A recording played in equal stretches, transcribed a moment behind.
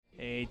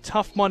A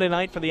tough Monday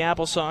night for the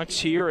AppleSox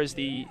here as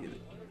the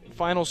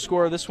final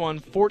score of this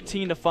one,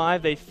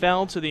 14-5. They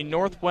fell to the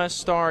Northwest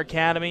Star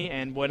Academy,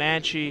 and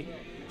Wenatchee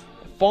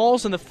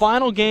falls in the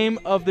final game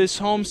of this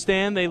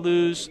homestand. They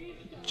lose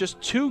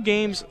just 2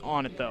 games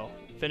on it, though,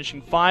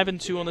 finishing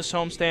 5-2 on this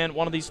homestand.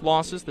 One of these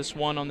losses, this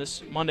one on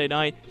this Monday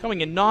night, coming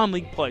in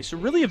non-league play, so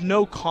really of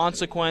no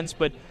consequence,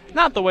 but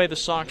not the way the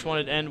Sox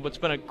wanted to end what's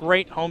been a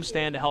great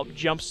homestand to help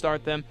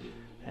jumpstart them,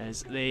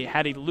 as they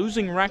had a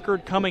losing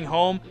record coming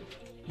home.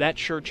 That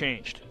sure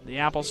changed. The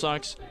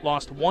AppleSox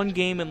lost 1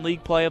 game in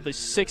league play of the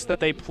 6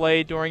 that they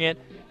played during it,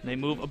 and they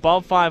move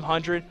above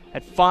 500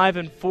 at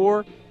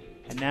 5-4.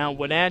 And now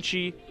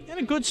Wenatchee in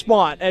a good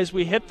spot as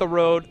we hit the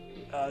road.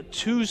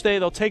 Tuesday,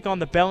 they'll take on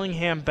the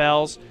Bellingham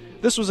Bells.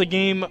 This was a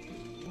game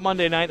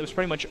Monday night that was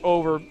pretty much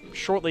over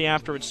shortly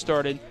after it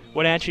started.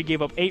 Wenatchee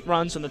gave up 8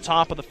 runs in the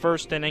top of the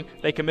first inning.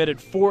 They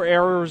committed 4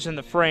 errors in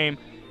the frame,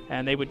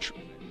 and they would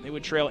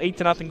trail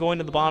 8-0 going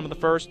to the bottom of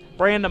the first.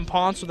 Brandon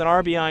Ponce with an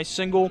RBI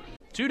single.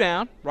 2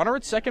 down, runner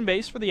at second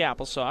base for the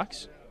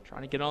AppleSox,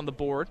 trying to get on the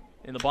board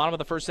in the bottom of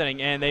the first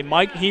inning, and they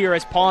might here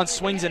as Ponce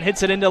swings and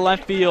hits it into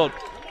left field.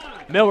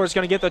 Miller's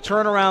going to get the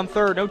turnaround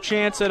third, no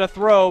chance at a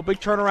throw. Big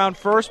turnaround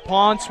first.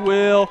 Ponce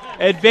will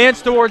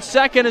advance towards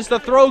second as the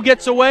throw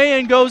gets away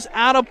and goes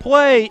out of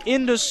play.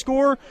 In to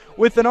score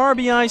with an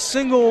RBI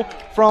single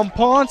from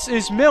Ponce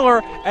is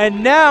Miller,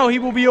 and now he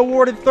will be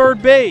awarded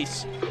third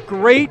base.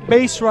 Great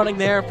base running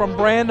there from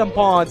Brandon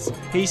Ponce.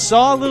 He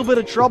saw a little bit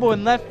of trouble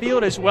in left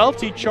field as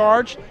Welty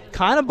charged,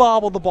 kind of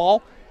bobbled the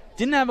ball,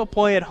 didn't have a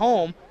play at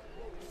home,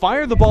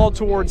 fired the ball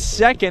towards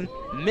second,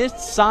 missed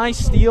Cy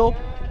Steele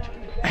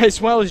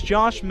as well as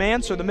Josh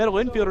Manser, the middle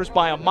infielders,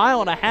 by 1.5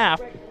 miles.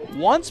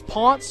 Once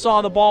Ponce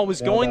saw the ball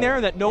was going there,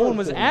 that no one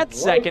was at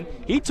second,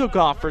 he took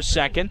off for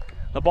second.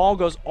 The ball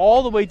goes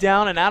all the way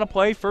down and out of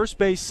play first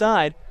base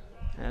side.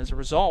 As a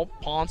result,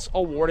 Ponce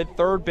awarded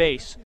third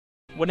base.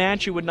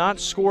 Wenatchee would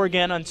not score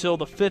again until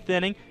the 5th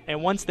inning,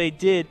 and once they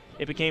did,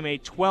 it became a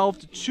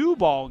 12-2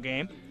 ball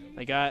game.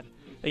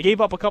 They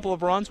gave up a couple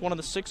of runs, one in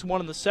the 6th,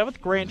 one in the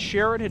 7th. Grant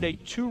Sherrod hit a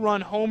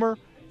 2-run homer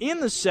in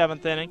the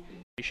 7th inning.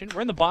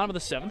 We're in the bottom of the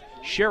 7th.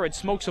 Sherrod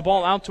smokes a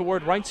ball out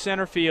toward right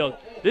center field.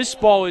 This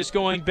ball is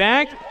going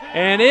back,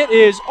 and it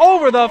is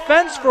over the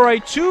fence for a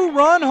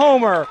 2-run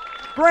homer.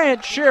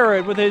 Grant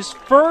Sherrod with his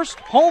first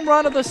home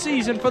run of the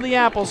season for the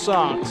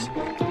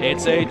AppleSox.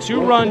 It's a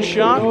 2-run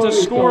shot to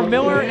score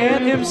Miller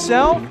and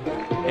himself,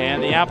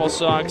 and the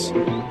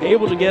AppleSox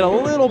able to get a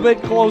little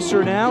bit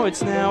closer now.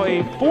 It's now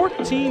a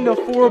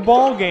 14-4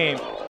 ball game.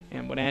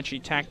 And Wenatchee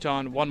tacked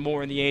on 1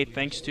 more in the 8th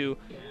thanks to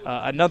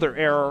another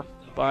error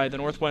by the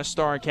Northwest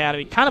Star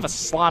Academy. Kind of a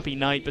sloppy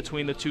night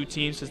between the two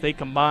teams as they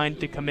combined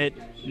to commit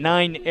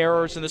 9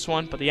 errors in this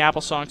one, but the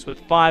AppleSox with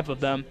 5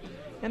 of them.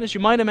 And as you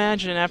might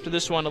imagine after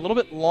this one, a little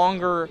bit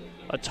longer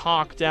a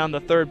talk down the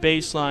third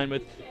baseline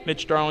with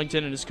Mitch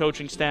Darlington and his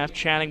coaching staff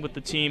chatting with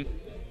the team.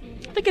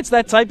 I think it's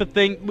that type of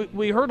thing.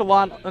 We heard a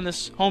lot on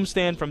this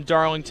homestand from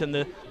Darlington,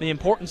 the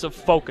importance of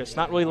focus,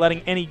 not really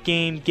letting any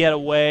game get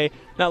away,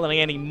 not letting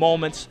any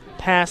moments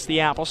pass the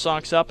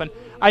AppleSox up. And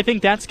I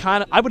think that's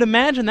I would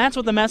imagine that's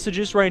what the message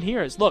is right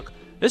here is, look,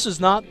 this is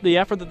not the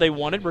effort that they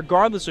wanted,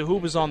 regardless of who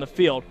was on the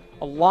field.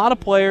 A lot of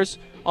players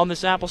on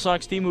this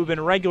AppleSox team who have been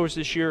regulars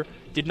this year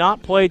did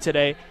not play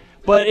today.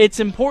 But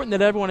it's important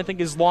that everyone, I think,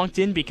 is locked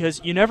in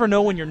because you never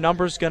know when your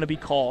number is going to be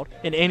called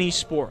in any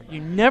sport. You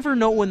never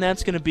know when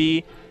that's going to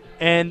be.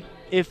 And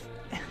if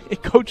a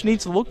coach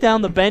needs to look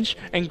down the bench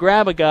and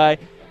grab a guy,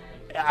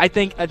 I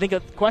think a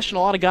question a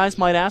lot of guys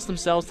might ask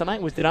themselves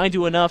tonight was, did I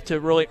do enough to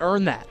really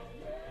earn that?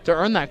 To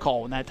earn that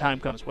call when that time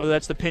comes, whether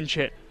that's the pinch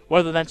hit,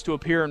 whether that's to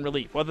appear in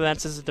relief, whether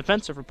that's as a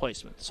defensive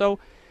replacement. So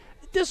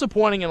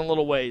disappointing in a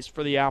little ways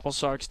for the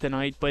AppleSox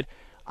tonight, but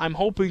I'm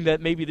hoping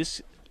that maybe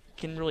this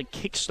can really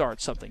kickstart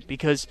something,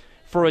 because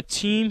for a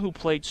team who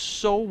played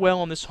so well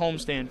on this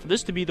homestand, for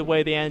this to be the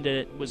way they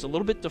ended it was a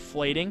little bit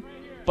deflating.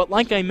 But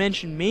like I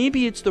mentioned,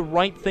 maybe it's the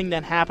right thing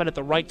that happened at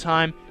the right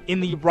time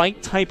in the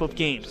right type of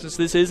game, since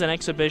this is an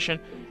exhibition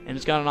and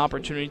it's got an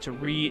opportunity to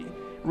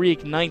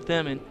reignite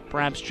them and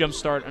perhaps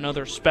jumpstart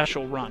another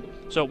special run.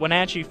 So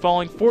Wenatchee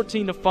falling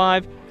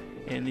 14-5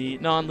 in the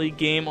non-league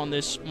game on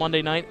this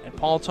Monday night at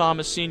Paul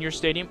Thomas Senior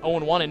Stadium.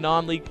 0-1 in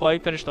non-league play,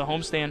 finished the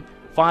homestand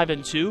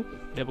 5-2.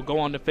 They will go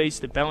on to face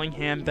the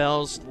Bellingham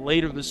Bells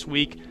later this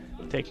week,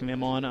 taking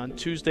them on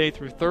Tuesday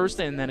through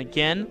Thursday, and then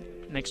again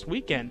next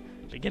weekend,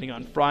 beginning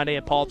on Friday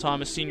at Paul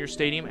Thomas Senior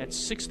Stadium at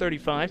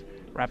 6:35,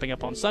 wrapping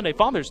up on Sunday,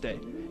 Father's Day,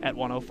 at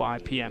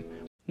 1:05 p.m.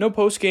 No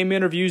post-game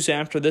interviews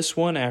after this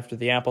one, after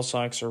the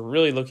AppleSox are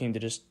really looking to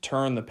just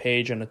turn the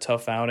page on a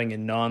tough outing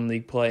in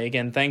non-league play.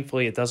 Again,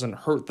 thankfully it doesn't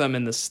hurt them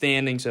in the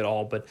standings at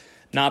all, but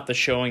not the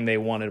showing they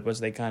wanted, was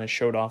they kind of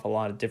showed off a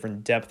lot of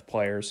different depth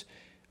players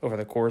over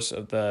the course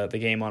of the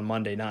game on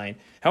Monday night.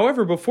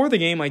 However, before the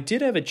game, I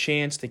did have a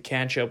chance to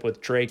catch up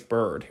with Drake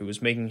Bird, who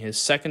was making his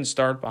second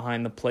start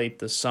behind the plate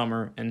this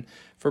summer. And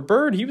for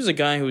Bird, he was a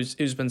guy who's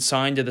been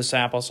signed to this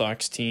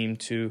AppleSox team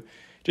to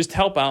just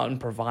help out and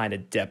provide a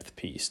depth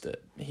piece.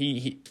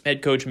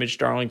 Head coach Mitch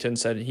Darlington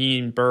said he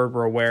and Bird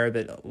were aware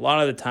that a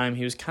lot of the time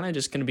he was kind of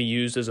just going to be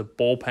used as a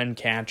bullpen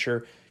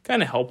catcher,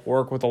 kind of help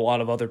work with a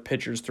lot of other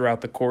pitchers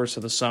throughout the course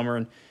of the summer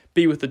and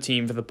be with the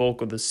team for the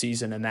bulk of the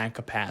season in that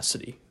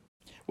capacity.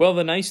 Well,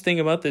 the nice thing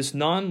about this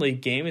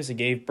non-league game is it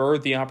gave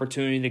Bird the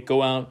opportunity to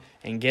go out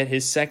and get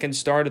his second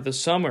start of the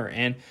summer.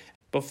 And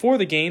before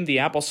the game, the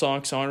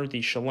AppleSox honored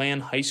the Chelan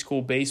High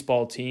School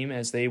baseball team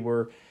as they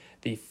were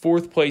the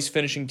fourth-place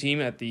finishing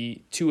team at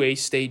the 2A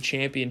state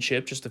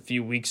championship just a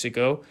few weeks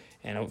ago,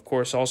 and of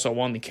course also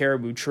won the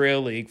Caribou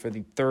Trail League for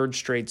the third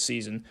straight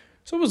season.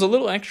 So it was a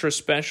little extra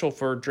special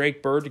for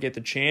Drake Bird to get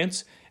the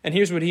chance, and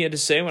here's what he had to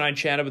say when I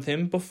chatted with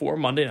him before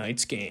Monday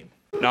night's game.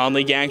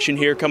 Non-league action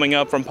here coming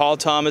up from Paul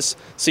Thomas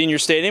Senior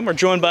Stadium. We're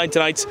joined by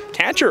tonight's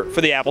catcher for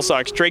the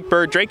AppleSox, Drake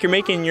Bird. Drake, you're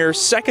making your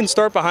second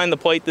start behind the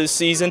plate this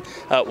season.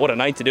 What a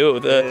night to do it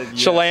with the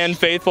Chelan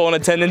faithful in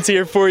attendance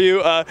here for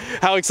you.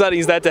 How exciting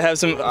is that to have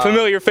some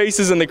familiar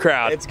faces in the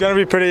crowd? It's going to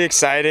be pretty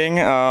exciting.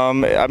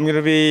 I'm going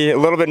to be a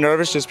little bit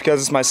nervous just because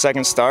it's my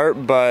second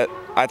start, but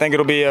I think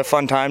it'll be a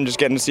fun time just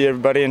getting to see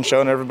everybody and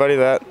showing everybody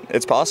that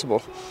it's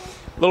possible.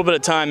 A little bit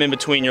of time in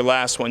between your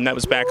last one. That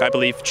was back, I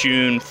believe,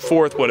 June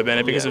 4th would have been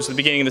it because it was the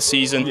beginning of the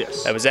season.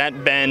 Yes. That was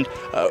at Bend.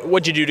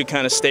 What'd you do to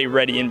kind of stay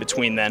ready in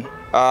between then?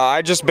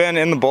 I just been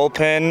in the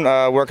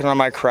bullpen working on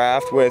my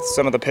craft with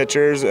some of the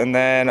pitchers, and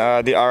then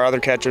our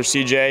other catcher,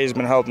 CJ, has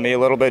been helping me a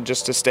little bit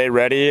just to stay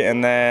ready,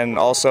 and then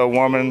also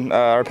warming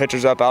our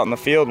pitchers up out in the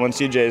field when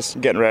CJ's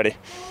getting ready.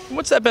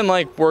 What's that been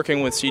like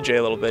working with CJ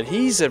a little bit?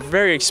 He's a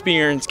very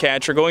experienced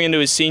catcher going into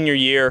his senior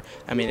year.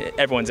 I mean,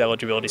 everyone's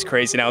eligibility is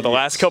crazy now. The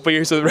last couple of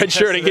years with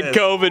redshirting and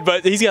COVID,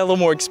 but he's got a little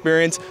more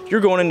experience. You're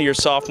going into your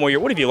sophomore year.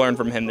 What have you learned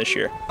from him this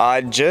year?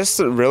 Just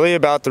really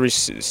about the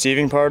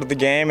receiving part of the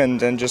game, and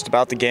then just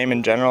about the game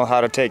in general,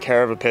 how to take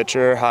care of a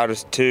pitcher, how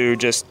to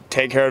just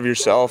take care of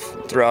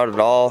yourself throughout it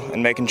all,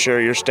 and making sure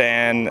you're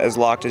staying as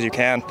locked as you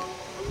can.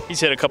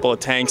 He's hit a couple of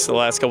tanks the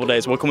last couple of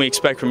days. What can we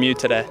expect from you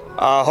today?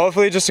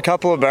 Hopefully just a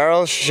couple of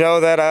barrels, show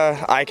that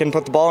I can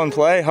put the ball in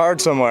play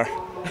hard somewhere.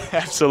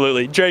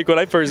 Absolutely. Drake, when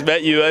I first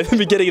met you at the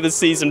beginning of the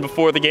season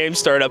before the game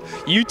started up,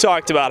 you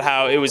talked about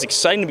how it was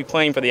exciting to be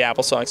playing for the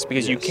AppleSox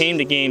because you came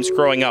to games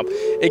growing up.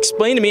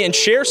 Explain to me and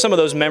share some of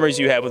those memories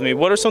you had with me.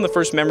 What are some of the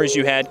first memories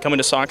you had coming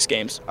to Sox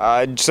games?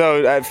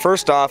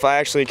 First off, I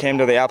actually came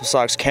to the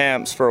AppleSox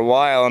camps for a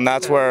while, and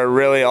that's where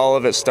really all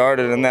of it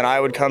started. And then I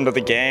would come to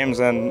the games,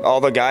 and all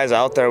the guys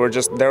out there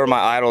they were my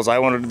idols. I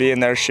wanted to be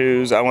in their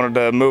shoes. I wanted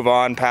to move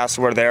on past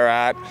where they're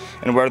at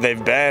and where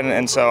they've been.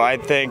 And so I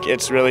think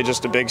it's really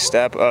just a big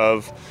step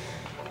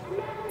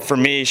for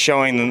me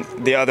showing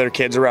the other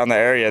kids around the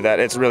area that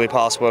it's really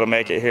possible to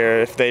make it here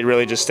if they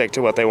really just stick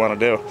to what they want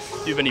to do. Do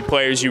you have any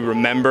players you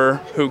remember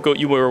who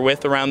you were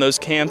with around those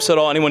camps at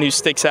all? Anyone who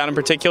sticks out in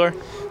particular?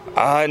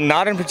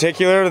 Not in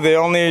particular. The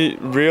only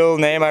real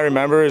name I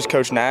remember is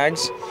Coach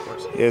Nags.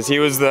 He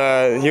was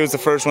the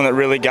first one that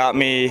really got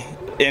me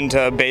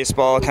into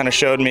baseball, kind of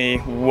showed me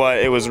what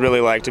it was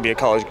really like to be a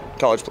college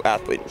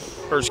athlete.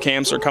 First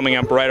camps are coming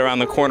up right around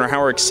the corner.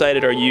 How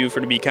excited are you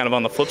to be kind of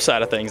on the flip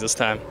side of things this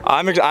time?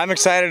 I'm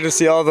excited to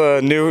see all the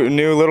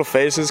new little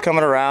faces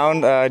coming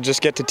around.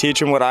 Just get to teach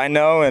them what I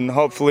know and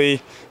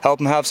hopefully help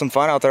them have some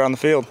fun out there on the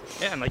field.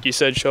 Yeah, and like you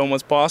said, show them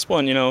what's possible.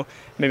 And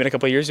maybe in a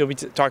couple of years you'll be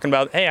talking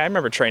about, hey, I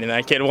remember training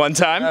that kid one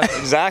time. Yeah,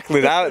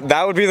 exactly.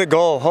 That would be the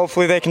goal.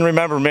 Hopefully they can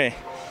remember me.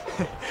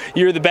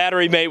 You're the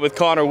battery mate with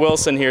Connor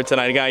Wilson here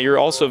tonight, a guy you're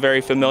also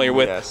very familiar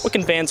with. Yes. What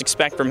can fans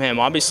expect from him?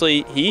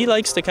 Obviously, he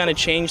likes to kind of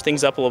change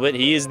things up a little bit.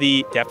 He is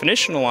the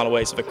definition in a lot of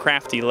ways of a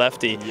crafty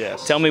lefty.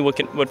 Yes. Tell me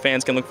what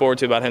fans can look forward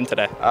to about him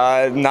today.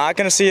 Not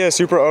going to see a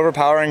super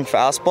overpowering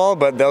fastball,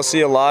 but they'll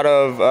see a lot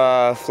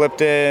of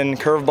flipped-in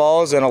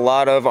curveballs and a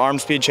lot of arm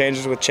speed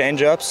changes with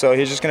changeups. So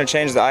he's just going to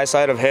change the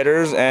eyesight of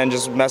hitters and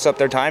just mess up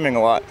their timing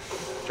a lot.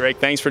 Drake,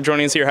 thanks for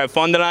joining us here. Have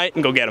fun tonight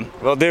and go get him.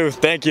 Will do.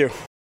 Thank you.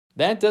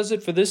 That does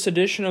it for this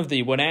edition of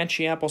the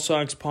Wenatchee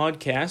AppleSox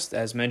podcast.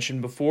 As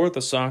mentioned before, the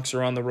Sox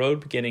are on the road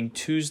beginning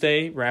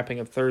Tuesday, wrapping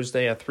up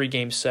Thursday, a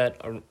 3-game set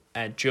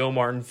at Joe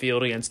Martin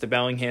Field against the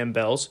Bellingham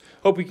Bells.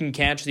 Hope you can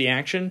catch the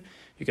action.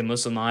 You can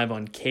listen live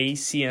on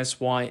kcsyfm.com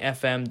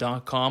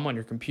on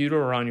your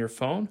computer or on your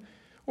phone,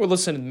 or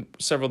listen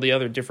to several of the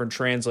other different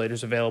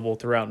translators available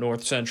throughout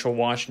North Central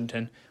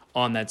Washington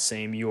on that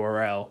same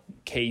URL,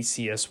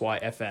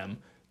 kcsyfm.com.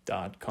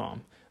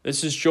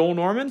 This is Joel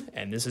Norman,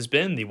 and this has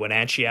been the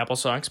Wenatchee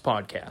AppleSox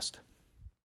podcast.